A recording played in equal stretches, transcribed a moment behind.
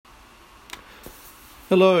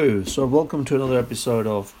Hello, so welcome to another episode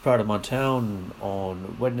of Proud of My Town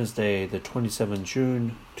on Wednesday, the 27th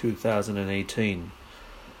June 2018.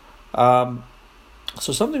 So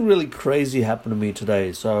something really crazy happened to me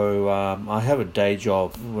today. I have a day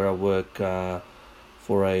job where I work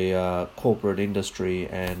for a corporate industry,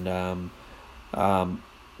 and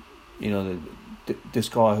this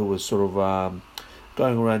guy who was sort of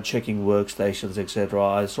going around checking workstations, etc.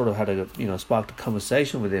 I sort of had sparked a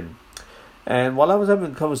conversation with him. And while I was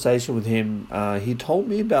having a conversation with him, he told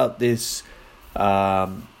me about this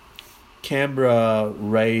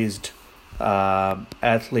Canberra-raised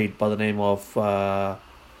athlete by the name of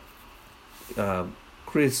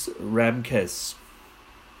Chris Remkes.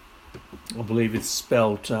 I believe it's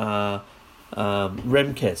spelled Remkes,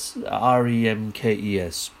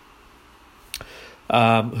 Remkes.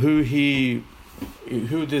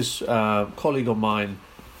 Who this colleague of mine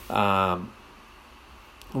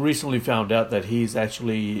recently found out that he's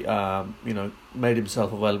actually, made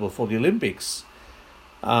himself available for the Olympics.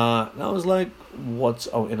 And I was like,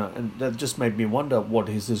 and that just made me wonder, what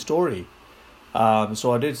is his story?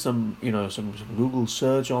 So I did some Google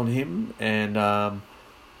search on him, and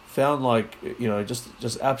found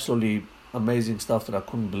just absolutely amazing stuff that I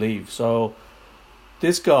couldn't believe. So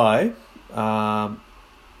this guy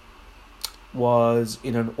was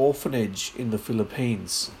in an orphanage in the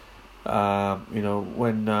Philippines.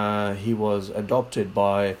 When he was adopted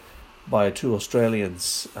by two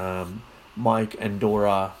Australians, Mike and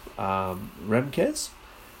Dora Remkes.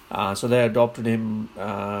 So they adopted him,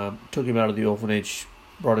 took him out of the orphanage,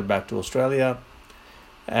 brought him back to Australia,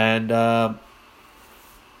 and I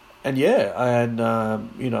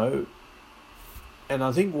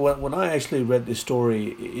think when I actually read this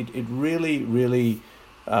story, it really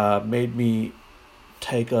made me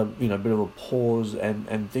take a bit of a pause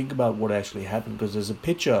and think about what actually happened, because there's a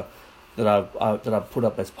picture that I've put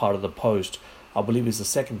up as part of the post. I believe it's the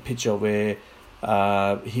second picture where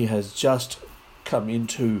he has just come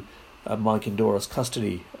into Mike and Dora's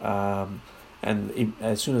custody, and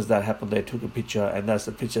as soon as that happened, they took a picture, and that's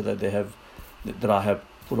the picture that I have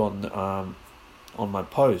put on my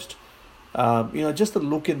post. Just the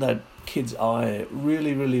look in that kid's eye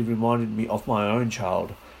really reminded me of my own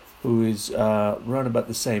child, who is around about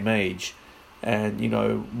the same age, and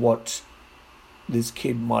what this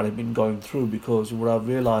kid might have been going through. Because what I've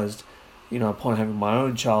realized, upon having my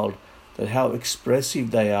own child, that how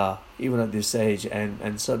expressive they are even at this age,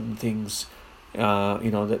 and certain things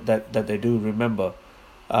that they do remember.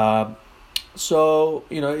 It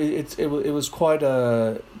was quite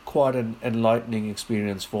an enlightening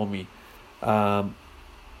experience for me.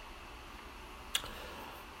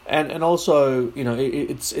 And also, it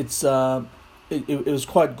was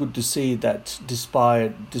quite good to see that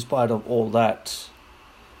despite of all that,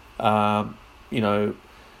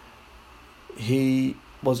 he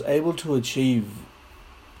was able to achieve,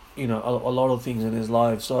 a lot of things in his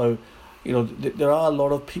life. So, there are a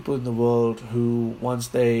lot of people in the world who, once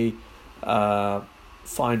they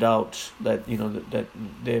find out that that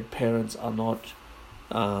their parents are not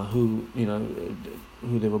who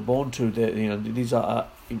they were born to,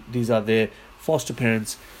 these are their foster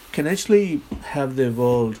parents, can actually have their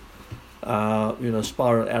world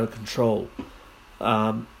spiral out of control.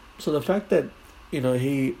 So the fact that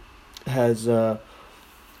he has a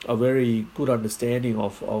very good understanding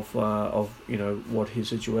of what his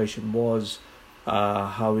situation was,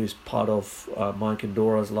 how he's part of Mike and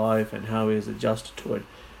Dora's life, and how he's adjusted to it,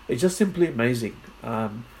 it's just simply amazing.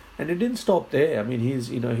 And it didn't stop there. I mean,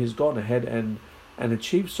 he's gone ahead and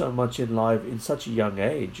achieved so much in life in such a young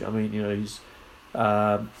age. I mean, he's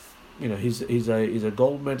a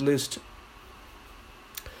gold medalist.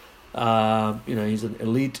 He's an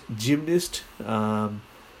elite gymnast.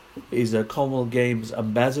 He's a Commonwealth Games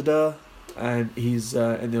ambassador, and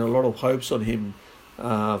and there are a lot of hopes on him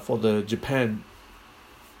for the Japan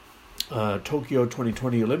Tokyo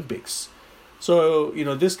 2020 Olympics. So,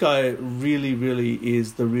 this guy really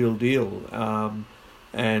is the real deal.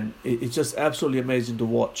 And it's just absolutely amazing to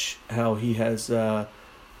watch how he has, what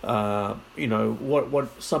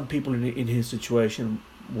some people in his situation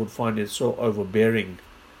would find it so overbearing.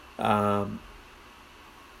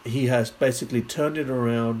 He has basically turned it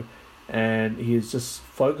around, and he is just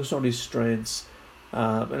focused on his strengths.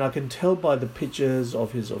 And I can tell by the pictures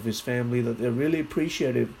of his family that they're really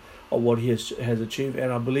appreciative of what he has achieved.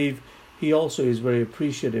 And I believe he also is very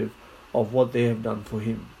appreciative of what they have done for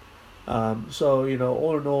him. All in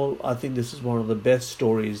all, I think this is one of the best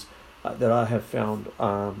stories that I have found.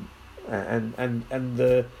 And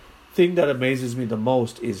the thing that amazes me the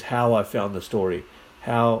most is how I found the story.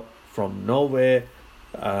 How from nowhere,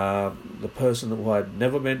 the person who I'd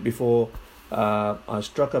never met before. I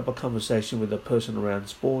struck up a conversation with a person around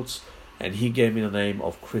sports, and he gave me the name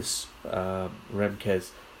of Chris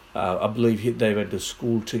Remkes. I believe they went to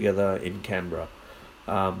school together in Canberra.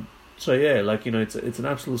 So yeah, like, it's an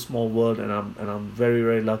absolute small world, and I'm very,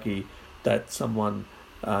 very lucky that someone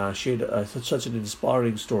shared such an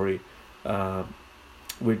inspiring story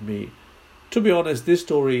with me. To be honest, this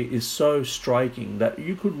story is so striking that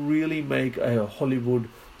you could really make a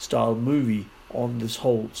Hollywood-style movie on this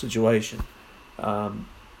whole situation.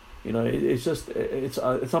 It's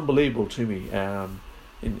unbelievable to me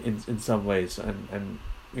in some ways, and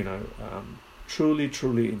truly,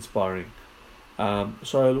 truly inspiring.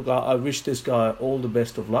 So look, I wish this guy all the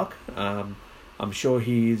best of luck. I'm sure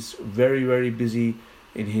he's very, very busy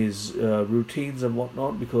in his routines and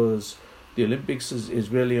whatnot, because the Olympics is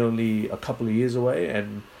really only a couple of years away,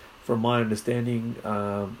 and from my understanding,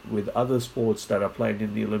 with other sports that are played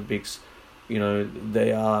in the Olympics,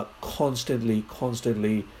 they are constantly,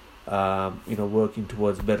 working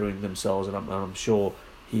towards bettering themselves, and I'm sure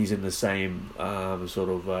he's in the same sort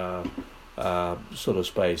of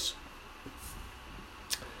space.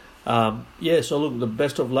 So look, the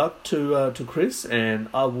best of luck to Chris, and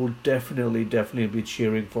I will definitely be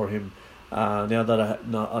cheering for him. Now that I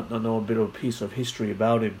know a bit of a piece of history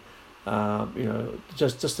about him,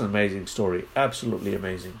 just an amazing story, absolutely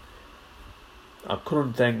amazing. I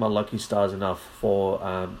couldn't thank my lucky stars enough for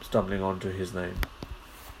stumbling onto his name.